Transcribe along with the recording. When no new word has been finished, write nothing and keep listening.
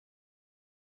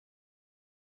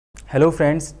Hello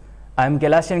friends, I am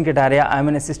Kailashan Kataria. I am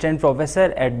an assistant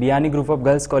professor at Biyani Group of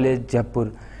Girls College,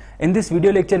 Jaipur. In this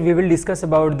video lecture, we will discuss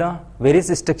about the various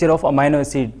structure of amino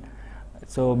acid.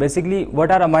 So basically, what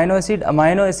are amino acid?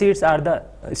 Amino acids are the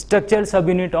structural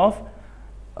subunit of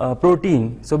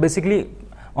protein. So basically,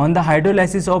 on the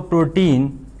hydrolysis of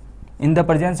protein, in the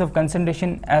presence of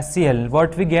concentration HCl,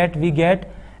 what we get? We get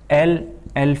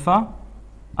L-alpha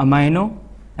amino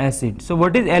acid. So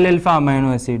what is L-alpha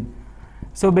amino acid?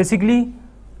 So basically,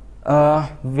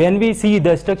 when we see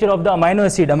the structure of the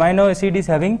amino acid is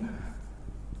having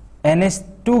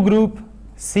NH2 group,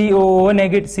 COO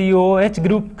negative, COOH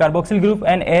group, carboxyl group,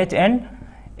 and H and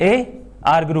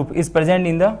AR group is present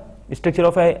in the structure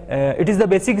of it is the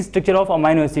basic structure of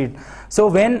amino acid. So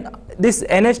when this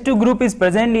NH2 group is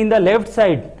present in the left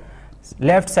side,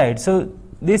 so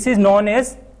this is known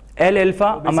as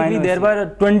L-alpha amino acid. There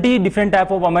were 20 different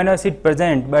type of amino acid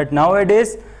present, but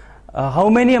nowadays how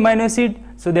many amino acid?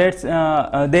 So that's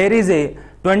there is a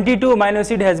 22 amino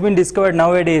acid has been discovered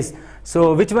nowadays.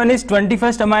 So which one is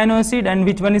 21st amino acid and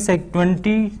which one is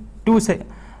 22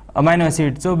 amino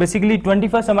acid? So basically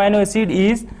 21st amino acid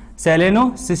is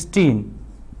selenocysteine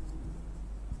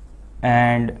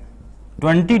and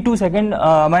 22 second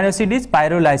amino acid is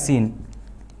pyrrolysine.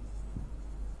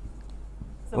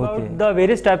 About the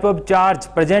various type of charge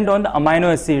present on the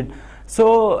amino acid.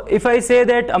 So if I say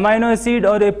that amino acid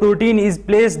or a protein is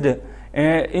placed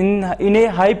in a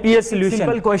high pH solution,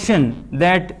 simple question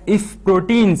that if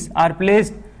proteins are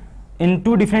placed in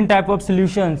two different type of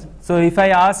solutions, so if I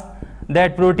ask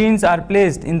that proteins are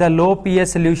placed in the low pH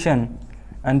solution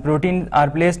and proteins are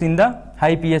placed in the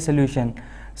high pH solution,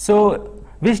 so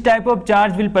which type of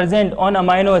charge will present on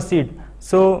amino acid?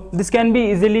 So this can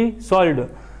be easily solved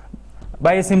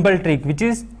by a simple trick, which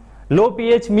is low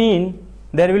pH mean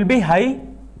there will be high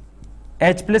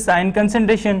H plus ion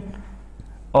concentration,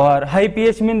 or high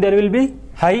pH mean there will be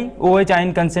high OH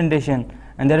ion concentration,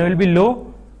 and there will be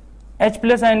low H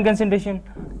plus ion concentration.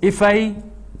 If I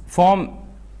form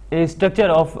a structure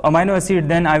of amino acid,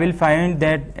 then I will find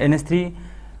that NH3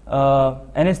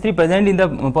 present in the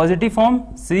positive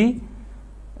form, C,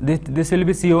 this will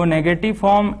be CO negative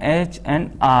form, H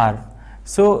and R.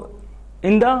 So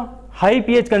in the high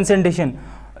pH concentration,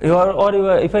 or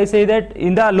if I say that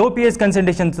in the low pH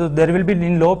concentration, so there will be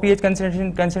in low pH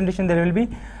concentration there will be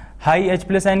high H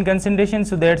plus ion concentration.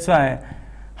 So that's why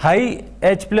high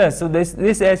H plus, so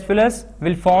this H plus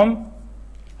will form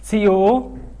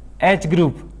COOH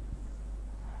group.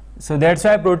 So that's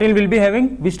why protein will be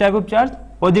having which type of charge?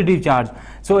 Positive charge.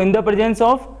 So in the presence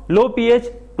of low pH,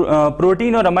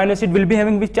 protein or amino acid will be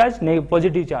having which charge?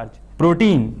 Positive charge.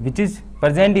 Protein which is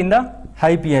present in the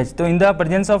high pH. So in the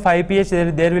presence of high pH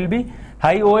there will be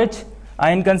high OH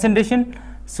ion concentration.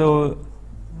 So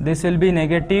this will be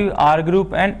negative R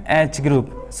group and H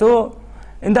group. So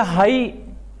in the high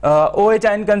OH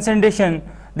ion concentration,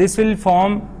 this will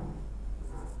form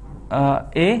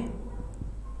a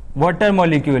water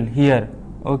molecule here,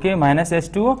 okay, minus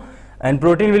H2O, and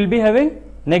protein will be having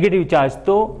negative charge.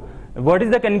 So what is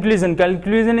the conclusion?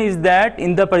 Conclusion is that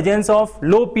in the presence of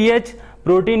low pH,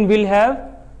 protein will have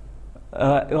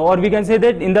or we can say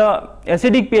that in the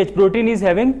acidic pH, protein is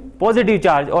having positive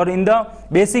charge, or in the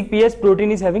basic pH,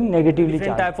 protein is having negatively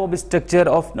charged. Different type of structure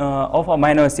of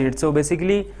amino acid. So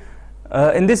basically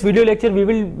in this video lecture we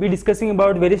will be discussing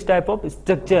about various type of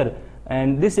structure,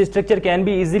 and this structure can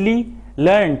be easily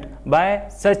learnt by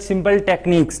such simple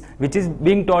techniques which is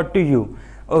being taught to you.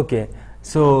 Okay,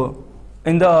 so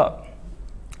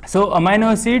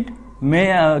amino acid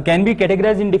can be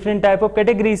categorized in different type of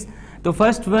categories. The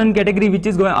first one category which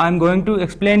is I am going to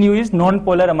explain you is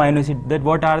non-polar amino acid. That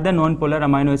what are the non-polar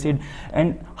amino acid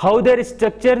and how their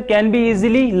structure can be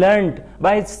easily learned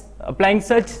by applying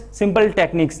such simple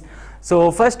techniques.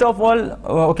 So first of all,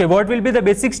 okay, what will be the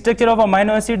basic structure of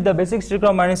amino acid? The basic structure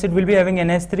of amino acid will be having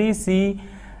NH3, C,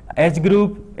 H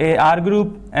group, a R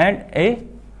group, and a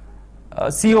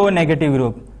CO negative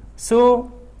group.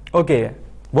 So okay,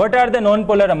 what are the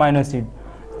non-polar amino acid?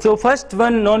 So first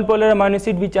one non-polar amino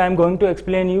acid which I am going to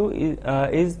explain you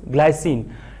is glycine.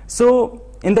 So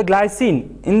in the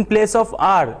glycine, in place of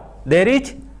R there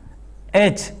is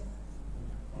H.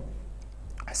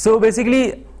 So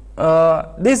basically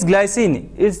this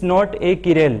glycine is not a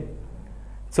chiral.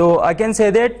 So I can say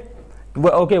that,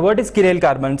 okay, what is chiral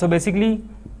carbon? So basically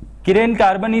chiral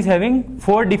carbon is having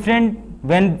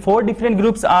when four different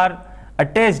groups are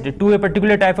attached to a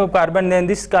particular type of carbon, then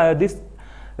this carbon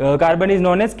is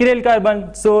known as chiral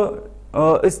carbon. So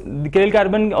chiral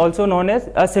carbon also known as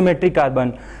asymmetric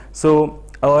carbon. So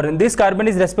this carbon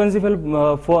is responsible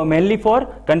mainly for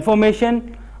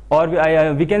conformation, or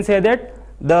we can say that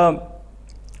the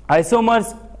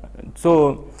isomers,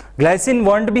 so glycine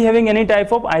won't be having any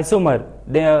type of isomer,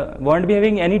 they won't be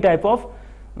having any type of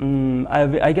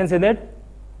I can say that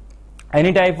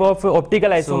any type of optical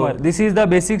isomer. So this is the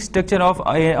basic structure of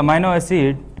a amino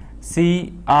acid,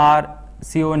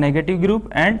 CO negative group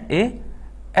and a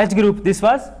H group. This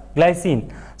was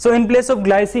glycine. So in place of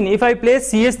glycine, if I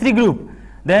place CH3 group,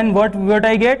 then what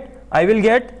I get? I will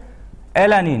get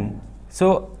alanine.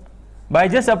 So by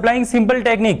just applying simple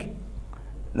technique,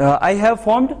 I have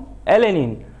formed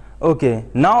alanine. Okay.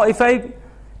 Now if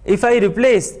I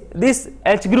replace this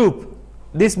H group,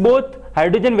 this both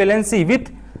hydrogen valency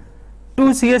with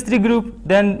 2 CH3 group,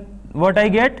 then what I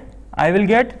get? I will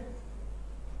get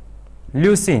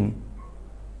leucine.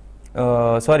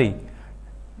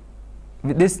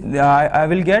 This I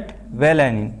will get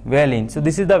valine. So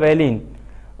this is the valine.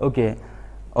 Okay.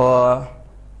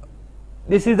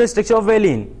 This is the structure of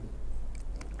valine.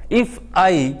 If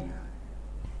I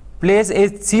place a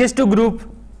CH2 group,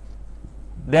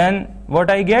 then what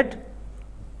I get?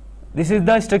 This is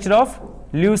the structure of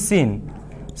leucine.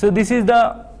 So this is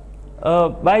the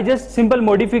by just simple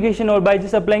modification or by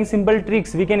just applying simple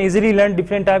tricks, we can easily learn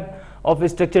different type of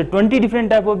structure, 20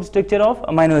 different type of structure of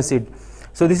amino acid.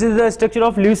 So this is the structure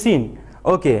of leucine.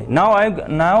 Okay, now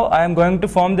I am going to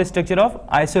form the structure of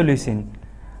isoleucine.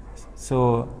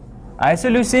 So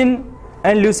isoleucine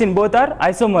and leucine both are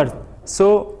isomers.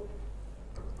 So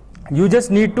you just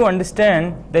need to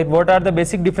understand that what are the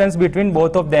basic difference between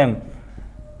both of them.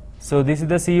 So this is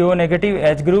the CO negative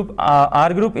H group,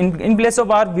 R group. In place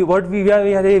of R, what we are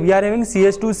having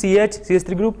CH2, CH,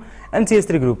 CH3 group and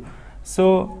CH3 group.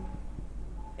 So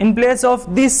in place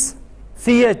of this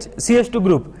CH2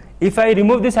 group, if I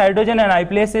remove this hydrogen and I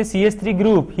place a CH3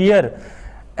 group here,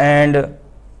 and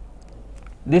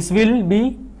this will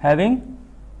be having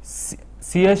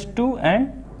CH2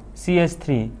 and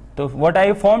CH3. So what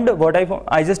I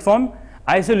just formed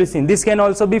isoleucine. This can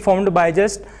also be formed by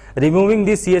just removing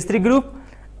this CH3 group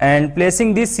and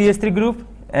placing this CH3 group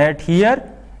at here,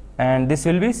 and this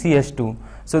will be CH2.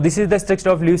 So this is the structure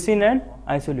of leucine and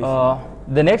isoleucine.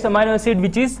 The next amino acid,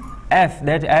 which is F,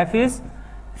 that F is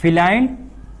phenylalanine.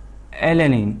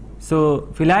 So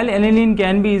phenylalanine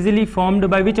can be easily formed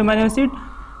by which amino acid?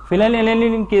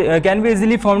 Phenylalanine can be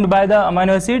easily formed by the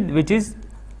amino acid which is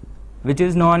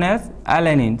known as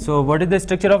alanine. So what is the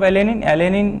structure of alanine?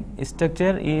 Alanine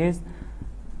structure is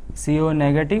CO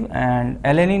negative, and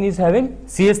alanine is having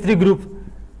CH3 group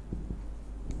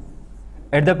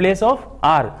at the place of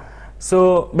R.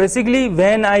 So basically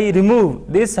when I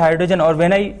remove this hydrogen, or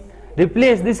when I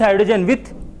replace this hydrogen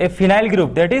with a phenyl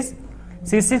group, that is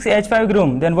C6H5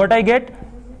 group, then what I get?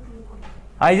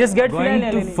 I just get going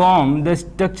to form the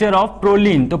structure of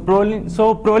Prolene.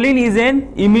 So Prolene is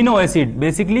an amino acid.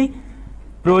 Basically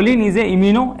Prolene is a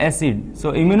amino acid.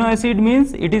 So amino acid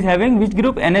means it is having which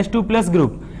group? NH2 plus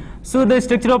group. So the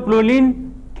structure of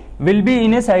Prolene will be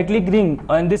in a cyclic ring,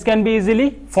 and this can be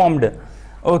easily formed.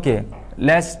 Okay,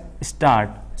 let's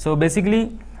start. So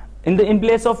basically in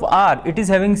place of R, it is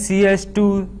having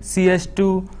CH2,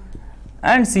 CH2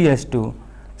 and CH2.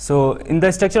 So in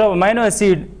the structure of amino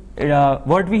acid,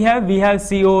 what we have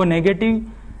CO negative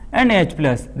and H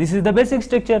plus. This is the basic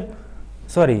structure.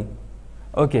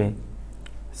 Okay.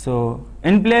 So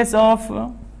in place of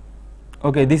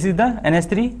this is the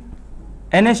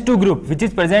NH2 group which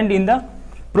is present in the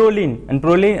Prolene, and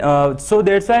Prolene, so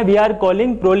that's why we are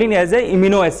calling Prolene as a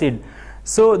amino acid.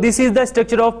 So this is the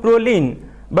structure of Prolene,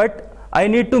 but I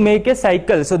need to make a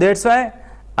cycle, so that's why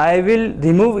I will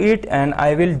remove it and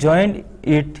I will join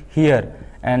it here,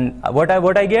 and what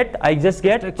I get? I just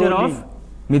get structure of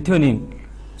methionine.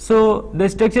 So the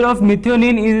structure of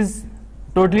methionine is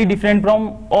totally different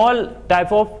from all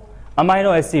type of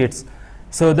amino acids.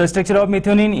 So the structure of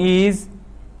methionine is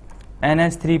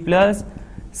NH3 plus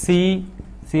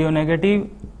CO negative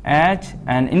H,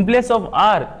 and in place of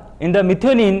R in the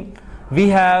methionine we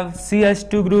have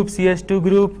CH2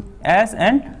 group, S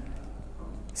and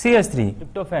CH3.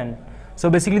 Tryptophan. So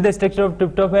basically the structure of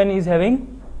tryptophan is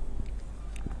having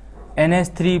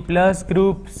NH3 plus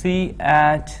group,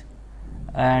 CH,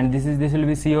 and this will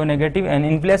be CO negative, and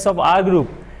in place of R group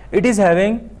it is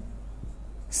having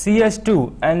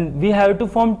CH2, and we have to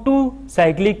form two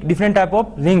cyclic different type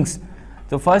of rings.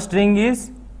 So first ring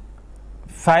is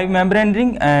 5 membrane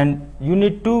ring, and you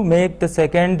need to make the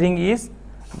second ring is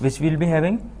which will be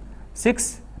having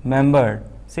 6 member.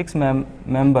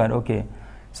 Okay,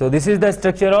 so this is the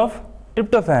structure of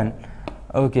tryptophan.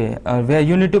 Okay, where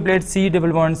you need to place C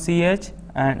double bond CH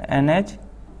and NH,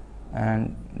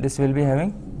 and this will be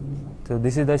having, so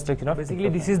this is the structure of, basically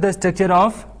this is the structure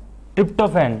of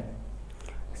tryptophan.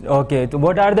 Okay, so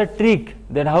what are the trick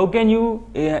that how can you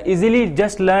easily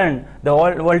just learn the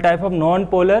all type of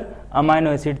non-polar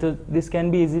amino acid? So this can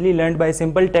be easily learned by a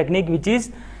simple technique which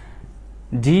is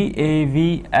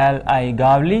GAVLI,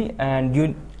 Gavli,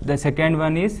 and the second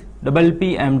one is double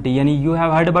PMT. Yani you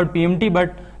have heard about PMT,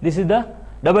 but this is the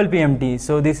double PMT.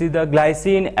 So this is the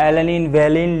glycine, alanine,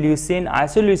 valine, leucine,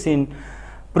 isoleucine,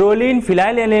 Prolene,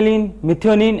 phenylalanine,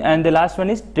 methionine, and the last one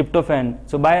is tryptophan.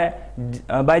 So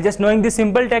by just knowing this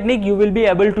simple technique, you will be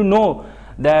able to know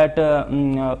that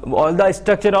all the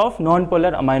structure of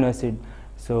non-polar amino acid.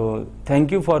 So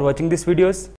thank you for watching this videos.